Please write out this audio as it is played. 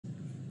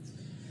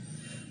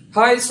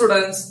Hi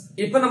students,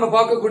 இப்போ நம்ம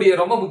பார்க்கக்கூடிய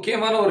ரொம்ப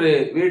முக்கியமான ஒரு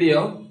video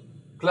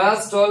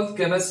Class 12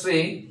 Chemistry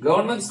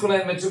Government School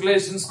and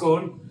Matriculation School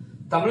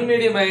Tamil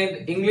Medium and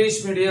English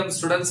Medium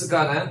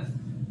students-க்கான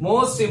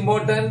most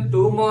important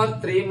 2 mark,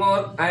 3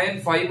 mark and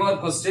 5 mark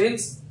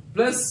questions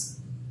plus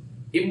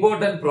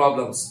important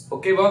problems.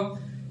 Okay வா?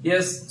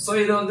 Yes, so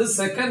இது வந்து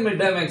second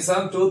midterm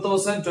exam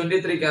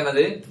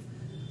 2023-க்கானது.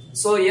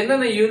 So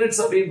என்னென்ன யூனிட்ஸ்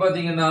அப்படினு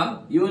பாத்தீங்கன்னா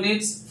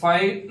units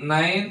 5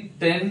 9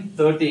 10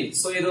 13.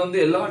 So இது வந்து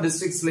எல்லா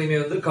டிஸ்ட்ரிக்ட்ஸ்லயுமே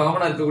வந்து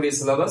காமனா இருக்கக்கூடிய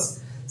சிலபஸ்.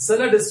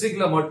 சில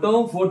டிஸ்ட்ரிக்ட்ல மட்டும்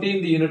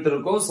 14th யூனிட்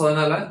இருக்கும். சோ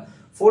அதனால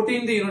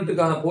 14th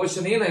யூனிட்டுக்கான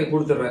போர்ஷனையும் நான்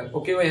கொடுத்துறேன்.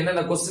 ஓகேவா?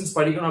 என்னென்ன क्वेश्चंस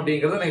படிக்கணும்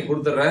அப்படிங்கறத நான்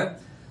கொடுத்துறேன்.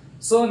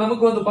 சோ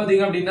நமக்கு வந்து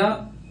பாத்தீங்க அப்படினா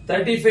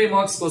 35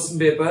 மார்க்ஸ் क्वेश्चन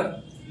பேப்பர்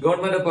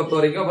கவர்மெண்ட்ட பொறுத்த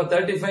வரைக்கும். அப்ப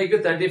 35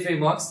 க்கு 35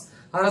 மார்க்ஸ்.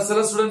 ஆனா சில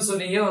ஸ்டூடண்ட்ஸ்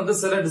சொன்னீங்க வந்து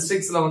சில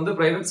டிஸ்ட்ரிக்ட்ஸ்ல வந்து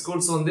பிரைவேட்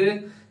ஸ்கூல்ஸ் வந்து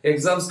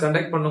எக்ஸாம்ஸ்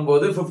கண்டக்ட்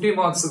பண்ணும்போது 50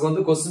 மார்க்ஸ்க்கு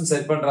வந்து क्वेश्चन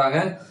செட் பண்றாங்க.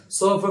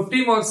 சோ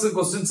 50 மார்க்ஸ்க்கு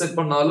क्वेश्चन செட்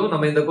பண்ணாலும்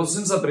நம்ம இந்த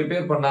क्वेश्चंस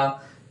ப்ரிப்பேர் பண்ணா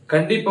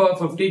கண்டிப்பா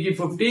 50 க்கு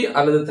 50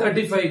 அல்லது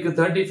 35 க்கு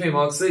 35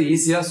 மார்க்ஸ்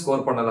ஈஸியா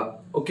ஸ்கோர் பண்ணலாம்.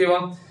 ஓகேவா?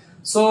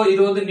 சோ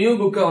இது வந்து நியூ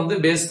புக்கை வந்து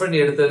பேஸ் பண்ணி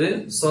எடுத்தது.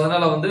 சோ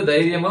அதனால வந்து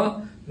தைரியமா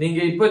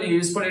நீங்க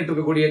யூஸ் பண்ணிட்டு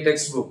இருக்கக்கூடிய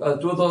டெக்ஸ்ட் புக் அது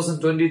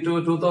 2022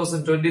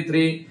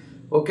 2023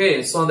 ஓகே.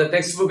 சோ அந்த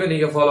டெக்ஸ்ட் புக்கை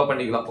நீங்க ஃபாலோ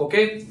பண்ணிக்கலாம்.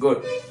 Okay,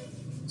 good.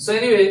 So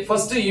anyway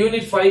first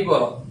unit 5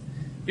 வரோம்.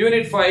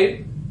 Unit 5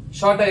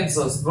 short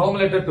answers Rome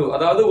letter 2,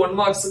 அதாவது 1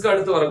 மார்க்ஸ்க்கு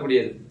அடுத்து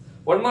வரக்கூடியது.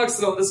 1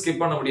 மார்க்ஸ்ல வந்து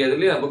ஸ்கிப் பண்ண முடியாது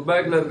இல்லையா? புக்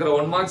பேக்ல இருக்கிற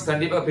 1 மார்க்ஸ்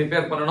கண்டிப்பா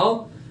ப்ரிப்பேர் பண்ணனும்.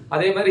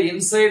 அதே மாதிரி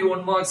இன்சைட்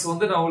 1 மார்க்ஸ்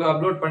வந்து நான் உங்களுக்கு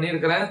அப்லோட்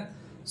பண்ணியிருக்கிறேன்.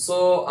 சோ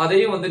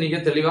அதையும் வந்து நீங்க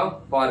தெளிவா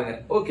பாருங்க.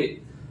 ஓகே,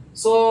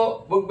 சோ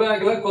புக்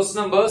பேக்ல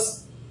क्वेश्चन நம்பர்ஸ்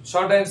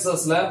ஷார்ட்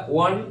ஆன்சர்ஸ்ல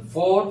 1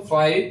 4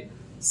 5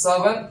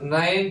 7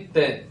 9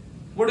 10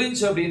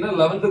 முடிஞ்சு அப்படினா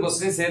 11th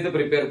क्वेश्चन சேர்த்து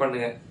ப்ரிப்பேர்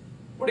பண்ணுங்க.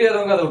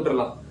 முடியாதவங்க அதை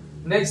விட்டுறலாம்.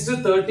 நெக்ஸ்ட்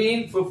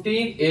 13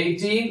 15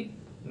 18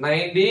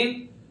 19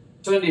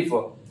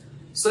 24.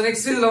 சோ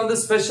நெக்ஸ்ட் இதுல வந்து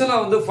ஸ்பெஷலா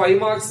வந்து 5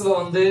 மார்க்ஸ்ல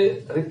வந்து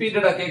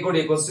ரிப்பீட்டடா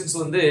கேட்கக்கூடிய क्वेश्चंस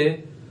வந்து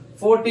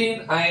 14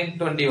 and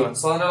 21.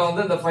 சோ அதனால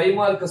வந்து இந்த 5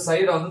 மார்க்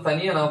சைட வந்து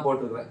தனியா நான்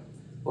போட்டுறேன்.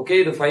 ஓகே,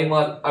 இது 5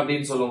 மார்க்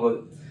அப்படினு சொல்லும்போது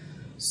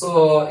சோ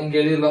இங்க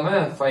எழுதிடலாமே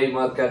 5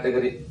 mark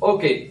category.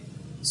 Okay,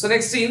 so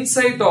next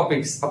inside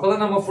topics.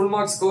 அப்பதான் நம்ம ஃபுல்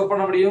மார்க் ஸ்கோர்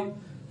பண்ண முடியும்.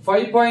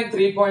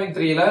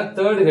 5.3.3ல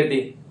தேர்ட்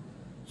ஹெட்டிங்,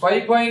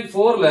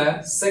 5.4ல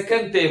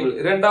செகண்ட் டேபிள்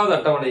இரண்டாவது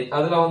அட்டவணை,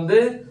 அதுல வந்து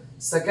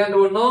செகண்ட்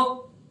ஒன்னும்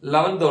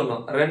 11th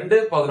ஒன்னும் 2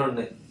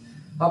 11.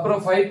 அப்புறம்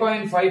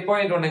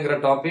 5.5.1ங்கற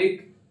டாபிக்,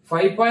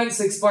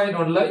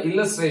 5.6.1ல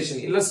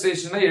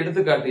இல்லஸ்ட்ரேஷன்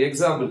எடுத்துக்காட்டு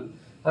எக்ஸாம்பிள்,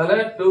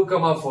 அதுல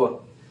 2,4.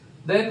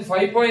 தென்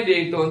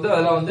 5.8 வந்து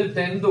அதுல வந்து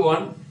 10th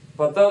 1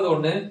 10வது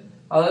 1,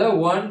 அதுல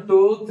 1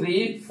 2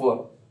 3 4.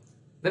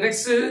 the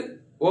next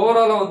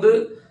ஓவராலா வந்து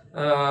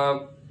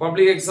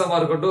பப்ளிக் எக்ஸாமா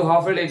இருக்கட்டும்,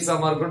 ஹாஃப் இயர்லி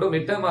எக்ஸாமா இருக்கட்டும்,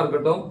 மிட் டர்மா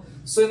இருக்கட்டும்.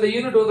 சோ இந்த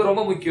யூனிட் வந்து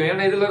ரொம்ப முக்கியம்.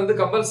 ஏன்னா இதுல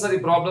இருந்து கம்பல்சரி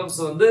ப்ராப்ளம்ஸ்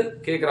வந்து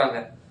கேக்குறாங்க.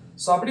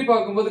 சோ அப்படி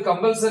பார்க்கும்போது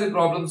கம்பல்சரி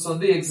ப்ராப்ளம்ஸ்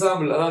வந்து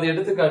எக்ஸாம்பிள், அதாவது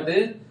எடுத்துக்காட்டு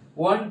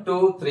 1 2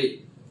 3.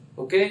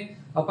 ஓகே,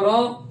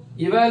 அப்புறம்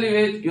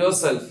இவாலுவேட் யுவர்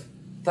செல்ஃப்,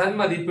 தன்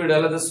மதிப்பீடு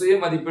அல்லது சுய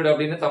மதிப்பீடு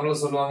அப்படின்னு தமிழ்ல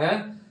சொல்லுவாங்க.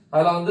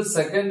 அதுல வந்து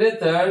second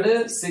third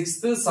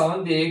 6th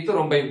 7th 8th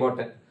ரொம்ப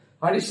இம்பார்ட்டன்ட்.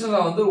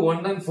 அடிஷனலா வந்து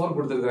 1 and 4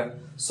 கொடுத்திருக்கேன்.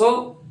 சோ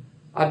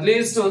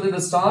அட்லீஸ்ட் வந்து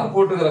இந்த ஸ்டார்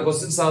போட்டுக்கிற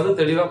क्वेश्चंस ஆவது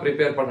தெளிவா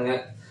ப்ரிப்பேர் பண்ணுங்க.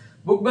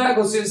 புக் பேக்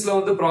क्वेश्चंसல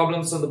வந்து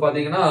ப்ராப்ளம்ஸ் வந்து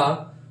பாத்தீங்கன்னா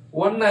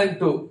 1 and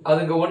 2,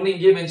 அதுக்கு 1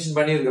 இங்கேயே மென்ஷன்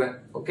பண்ணியிருக்கிறேன்.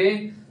 ஓகே,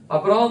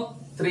 அப்புறம்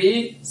 3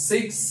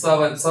 6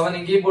 7 7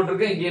 இங்கேயும்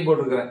போட்டிருக்கேன், இங்கேயும்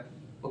போட்டிருக்கிறேன்.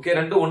 ஓகே,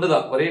 ரெண்டு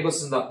ஒண்ணுதான், ஒரே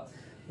क्वेश्चन தான்.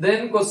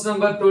 தென் क्वेश्चन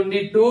நம்பர்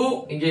 22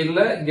 இங்க இல்ல,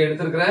 இங்க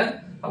எடுத்திருக்கிறேன்.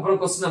 அப்புறம்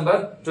क्वेश्चन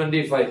நம்பர்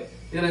 25,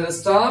 இதுல இந்த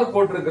ஸ்டார்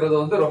போட்டிருக்கிறது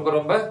வந்து ரொம்ப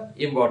ரொம்ப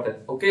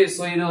இம்பார்ட்டன்ட். ஓகே,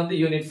 சோ இது வந்து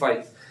யூனிட்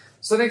 5.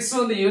 சோ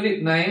நெக்ஸ்ட் வந்து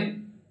யூனிட் 9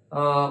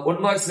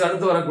 1 மார்க்ஸ்க்கு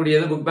அடுத்து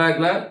வரக்கூடியது. புக்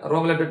பேக்ல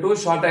ரோம் லெட்டர் 2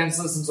 ஷார்ட்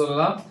ஆன்சர்ஸ்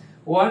சொல்லலாம்.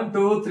 1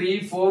 2 3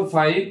 4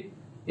 5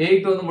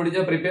 8 வந்து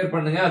முடிஞ்சா ப்ரிப்பேர்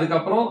பண்ணுங்க.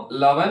 அதுக்கப்புறம்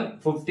 11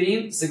 15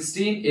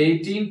 16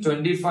 18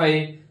 25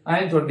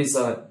 and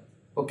 27.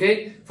 ஓகே,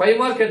 5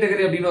 மார்க்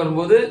கேட்டகரி அப்படின்னு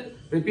வரும்போது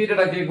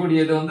ரிப்பீட்டடா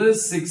கேட்கக்கூடியது வந்து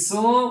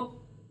 6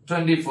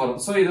 24.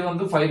 சோ இது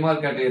வந்து 5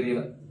 மார்க்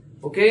கேட்டகரியில.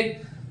 ஓகே,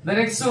 the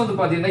next வந்து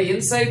பாத்தீங்கன்னா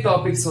இன்சைட்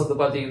டாபிக்ஸ் வந்து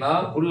பாத்தீங்கன்னா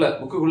உள்ள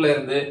புக்குக்குள்ள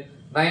இருந்து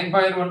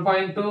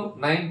 9.1.2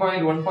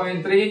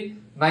 9.1.3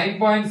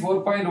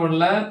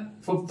 9.4.1ல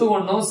 5th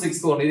 1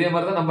 6th 1 இதே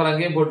மாதிரி தான் நம்பர்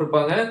அங்கேயும்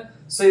போட்டிருப்பாங்க.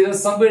 சோ இத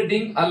சப்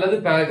ஹெட்டிங் அல்லது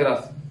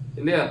பேராகிராஃப்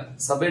இல்லையா?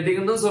 சப்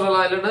ஹெட்டிங்னு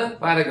சொல்லலாம், இல்லன்னா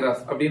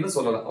பேராகிராஃப் அப்படின்னு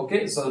சொல்லலாம். ஓகே,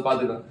 சோ அத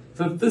பாத்துக்கலாம்.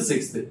 5th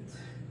 6th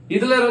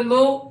இதுல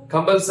இருந்தும்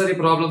கம்பல்சரி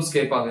ப்ராப்ளம்ஸ்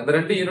கேட்பாங்க. இந்த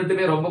ரெண்டு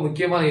யூனிட்டுமே ரொம்ப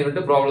முக்கியமான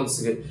யூனிட்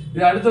ப்ராப்ளம்ஸ்க்கு.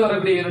 இது அடுத்து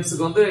வரக்கூடிய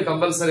யூனிட்ஸ்க்கு வந்து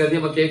கம்பல்சரி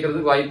அதிகமா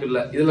கேட்கறதுக்கு வாய்ப்பு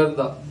இல்ல. இதுல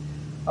இருந்தா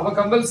அப்ப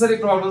கம்பல்சரி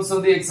ப்ராப்ளம்ஸ்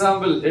வந்து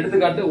எக்ஸாம்பிள்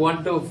எடுத்துக்காட்டு 1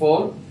 to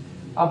 4.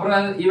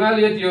 அப்புறம்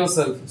இவாலுவேட் யுவர்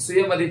செல்ஃப்,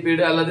 சுய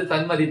மதிப்பீடு அல்லது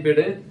தன்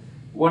மதிப்பீடு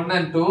 1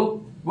 and 2.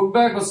 புக்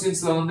பேக்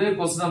क्वेश्चंसல வந்து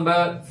क्वेश्चन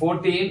நம்பர்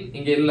 14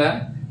 இங்க இல்ல,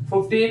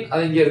 15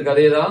 அது இங்க இருக்கு,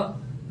 அதேதான்.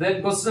 தென்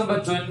क्वेश्चन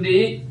நம்பர் 20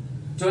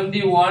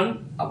 21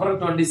 அப்புறம்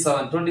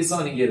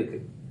 27 இங்க இருக்கு.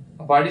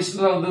 அப்ப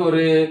அடிஷனலா வந்து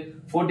ஒரு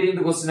 14th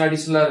क्वेश्चन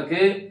அடிஷனலா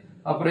இருக்கு.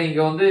 அப்புறம்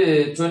இங்க வந்து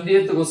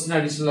 20th क्वेश्चन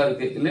அடிஷனலா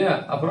இருக்கு இல்லையா?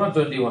 அப்புறம்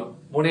 21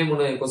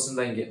 3 क्वेश्चन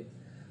தான் இங்க.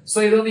 சோ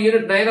இது வந்து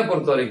யூனிட் 9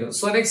 பொறுத்த வரைக்கும்.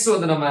 சோ நெக்ஸ்ட்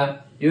வந்து நம்ம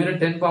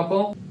யூனிட் 10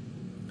 பாப்போம்.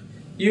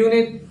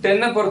 யூனிட்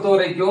 10 பொறுத்த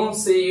வரைக்கும்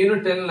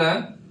unit 10ல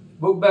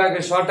book back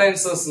short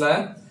ஆன்சர்ஸ்ல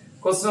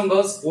question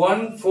numbers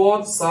 1 4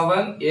 7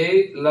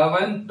 8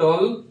 11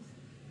 12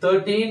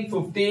 13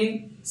 15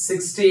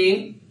 16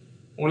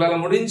 உங்களால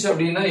முடிஞ்சு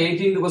அப்படின்னா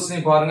 18th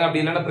क्वेश्चन பாருங்க.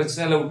 அப்படி இல்லனா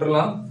பிரச்சனை இல்ல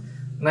விட்டுறலாம்.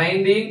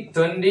 19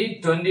 20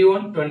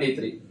 21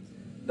 23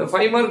 இந்த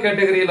 5 மார்க்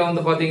கேட்டகரியில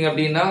வந்து பாத்தீங்க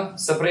அப்படின்னா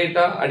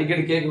செப்பரேட்டா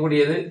அடிக்கடி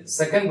கேட்கக்கூடியது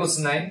செகண்ட்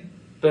क्वेश्चन 9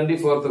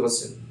 24th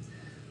क्वेश्चन.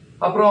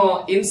 அப்புறம்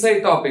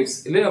இன்சைட் டாபிக்ஸ்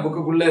இல்லையா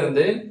புக்குக்குள்ள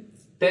இருந்து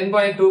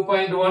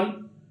 10.2.1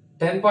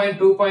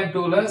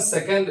 10.2.2ல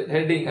செகண்ட்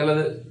ஹெட்டிங்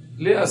அல்லது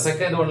இல்லையா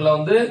செகண்ட் ஒன்ல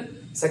வந்து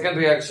செகண்ட்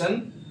ரியாக்ஷன்,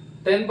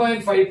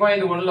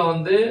 10.5.1ல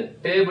வந்து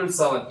டேபிள்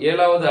 7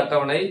 ஏழாவது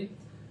அட்டவணை,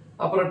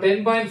 அப்புறம்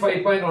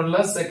 10.5.1ல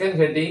செகண்ட்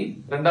ஹெட்டிங்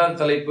இரண்டாவது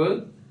தலைப்பு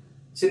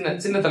சின்ன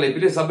சின்ன தலைப்பு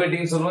இல்லையா சப்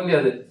ஹெட்டிங் சொல்லுவோம்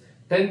இல்லையா அது,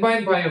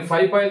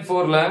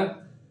 10.5.4ல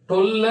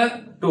 12ல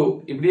 2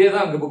 இப்படியே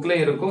தான் அங்க புக்ல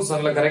இருக்கும். சோ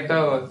அதனால கரெக்டா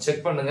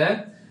செக் பண்ணுங்க.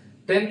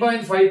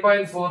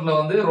 10.5.4ல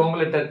வந்து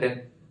ரோமன் லெட்டர் 10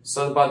 சோ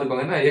அது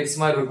பாத்துக்கோங்க. எக்ஸ்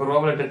மாதிரி இருக்கும்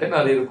ரோமன் லெட்டர் 10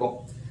 அது இருக்கும்.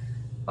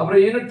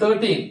 அப்புறம் யூனிட்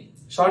 13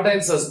 ஷார்ட்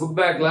ஆன்சர்ஸ் புக்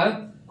பேக்ல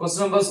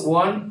क्वेश्चन நம்பர்ஸ்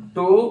 1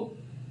 2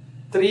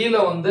 3ல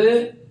வந்து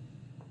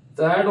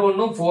தேர்ட்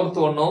ஒன்னும் ஃபோர்த்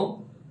ஒன்னும்,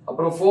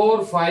 அப்புறம் 4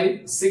 5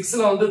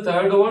 6ல வந்து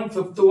third one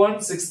fifth one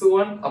sixth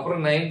one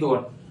அப்புறம் 9th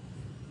ஒன்,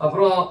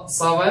 அப்புறம்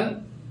 7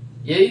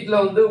 8ல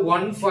வந்து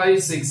 1 5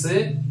 6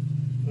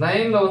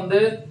 9ல வந்து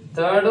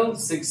தேர்டும்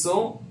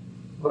 6ம்,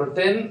 அப்புறம்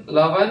 10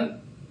 11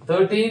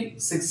 13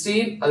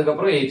 16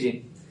 அதுக்கப்புறம் 18.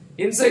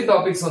 இன்சைட்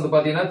டாபிக்ஸ் வந்து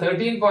பாத்தீங்கன்னா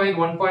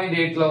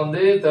 13.1.8ல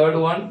வந்து தேர்ட்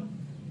ஒன்.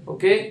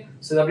 ஓகே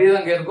சோ இது அப்படியே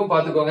தான் இருக்கும்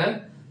பாத்துக்கோங்க.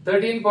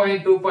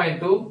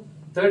 13.2.2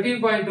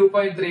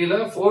 13.2.3ல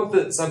ஃபோர்த்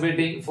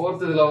சப்ஹெட்டிங்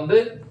ஃபோர்த் இதுல வந்து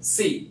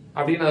சி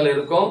அப்படின்னு அதுல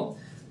இருக்கும்.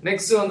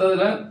 நெக்ஸ்ட்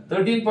வந்ததுல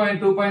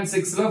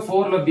 13.2.6ல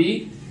 4ல பி,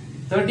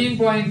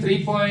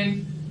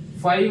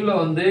 13.3.5ல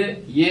வந்து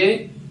ஏ,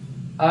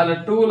 அதுல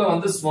 2ல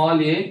வந்து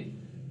ஸ்மால் ஏ,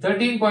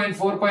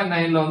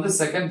 13.4.9ல வந்து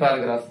செகண்ட்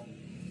பேராகிராஃப்.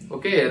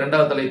 ஓகே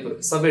இரண்டாவது தலைப்பு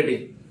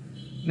subheading.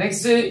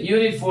 Next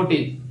unit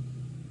 14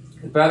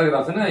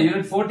 paragraph.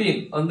 Unit 14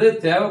 வந்து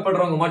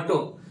தேவைப்படுறவங்க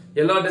மட்டும்,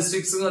 எல்லா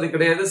டிஸ்ட்ரிக்ட்ஸுக்கும் அது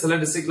கிடையாது, சில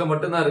டிஸ்ட்ரிக்ட்ல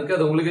மட்டும் தான் இருக்கு.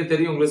 அது உங்களுக்கே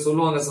தெரியும், உங்களுக்கு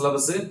சொல்லுவாங்க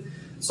சிலபஸ்.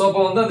 சோ அப்ப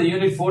வந்து அந்த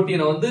யூனிட்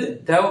 14 வந்து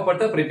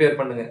தேவைப்பட்ட ப்ரிப்பேர்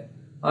பண்ணுங்க.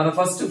 ஆனா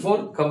ஃபர்ஸ்ட் 4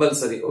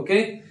 கம்பல்சரி. ஓகே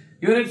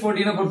யூனிட்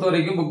 14 பொறுத்த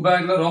வரைக்கும் புக்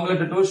பேக்ல ரோமன்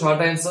லெட்டர் 2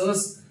 ஷார்ட்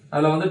ஆன்சர்ஸ்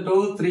அதுல வந்து 2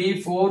 3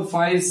 4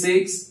 5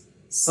 6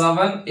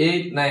 7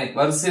 8 9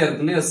 வரிசையா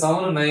இருக்கு இல்லையா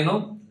 7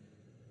 9ம்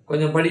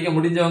கொஞ்சம் படிக்க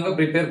முடிஞ்சவங்க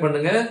ப்ரிப்பேர்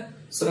பண்ணுங்க.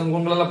 சோ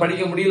உங்களால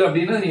படிக்க முடியல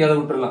அப்படின்னா நீங்க அதை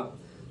விட்டுறலாம்.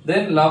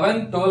 தென் 11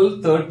 12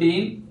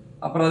 13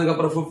 அப்புறம்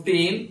அதுக்கப்புறம்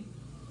 15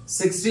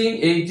 16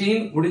 18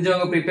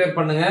 முடிஞ்சவங்க ப்ரிப்பேர்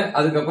பண்ணுங்க.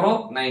 அதுக்கப்புறம்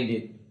 19.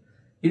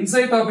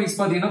 இன்சைட் டாபிக்ஸ்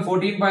பாத்தீங்கன்னா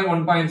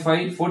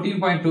 14.1.5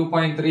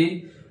 14.2.3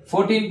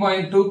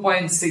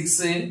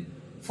 14.2.6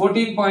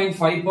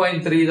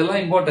 14.5.3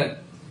 இதெல்லாம் இம்பார்ட்டன்ட்.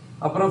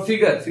 அப்புறம்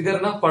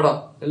ஃபிகர்னா படம்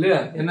இல்லையா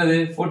என்னது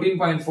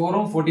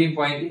 14.4ம்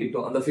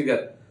 14.8ம் அந்த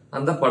ஃபிகர்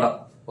அந்த படம்.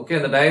 ஓகே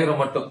அந்த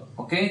டயக்ராம் மட்டும்.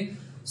 ஓகே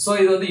சோ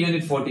இது வந்து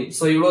யூனிட் 14.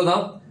 சோ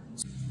இவ்வளவுதான்.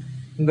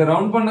 இந்த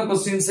ரவுண்ட் பண்ண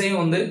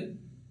क्वेश्चंसையும் வந்து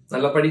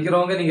நல்லா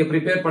படிக்கிறவங்க நீங்க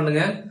ப்ரிப்பேர்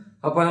பண்ணுங்க.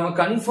 அப்ப நம்ம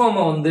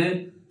கன்ஃபார்மா வந்து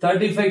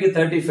 35க்கு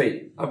 35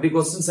 அப்படி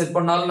क्वेश्चन செட்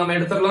பண்ணாலும் நம்ம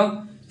எடுத்துறலாம்.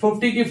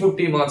 50க்கு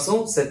 50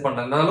 மார்க்ஸும் செட்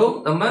பண்ணனாலும்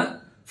நம்ம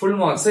ஃபுல்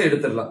மார்க்ஸ்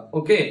எடுத்துறலாம்.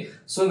 ஓகே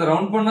சோ இந்த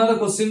ரவுண்ட் பண்ணாத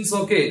क्वेश्चंस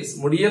ஓகே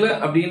முடியல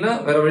அப்படின்னா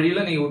வேற வழியில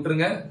நீங்க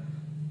விட்டுருங்க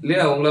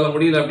இல்லையா உங்களால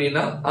முடியல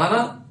அப்படின்னா. ஆனா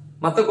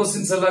மத்த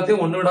क्वेश्चंस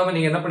எல்லாத்தையும் ஒண்ணு விடாம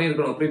நீங்க என்ன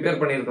பண்ணிருக்கணும்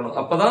ப்ரிப்பேர் பண்ணிருக்கணும்.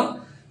 அப்பதான்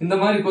இந்த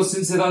மாதிரி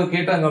क्वेश्चंस ஏதாவது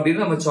கேட்டாங்க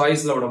அப்படின்னா நம்ம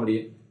சாய்ஸ்ல விட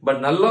முடியும். பட்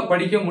நல்லா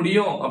படிக்க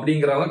முடியும்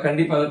அப்படிங்கறவங்க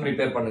கண்டிப்பா அதை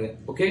ப்ரிப்பேர் பண்ணுங்க.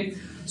 ஓகே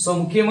சோ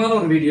முக்கியமான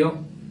ஒரு வீடியோ,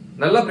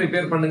 நல்லா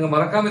ப்ரிப்பேர் பண்ணுங்க.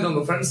 மறக்காம இதை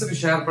உங்க ஃப்ரெண்ட்ஸுக்கு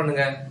ஷேர்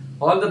பண்ணுங்க.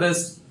 All the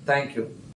best. தேங்க்யூ.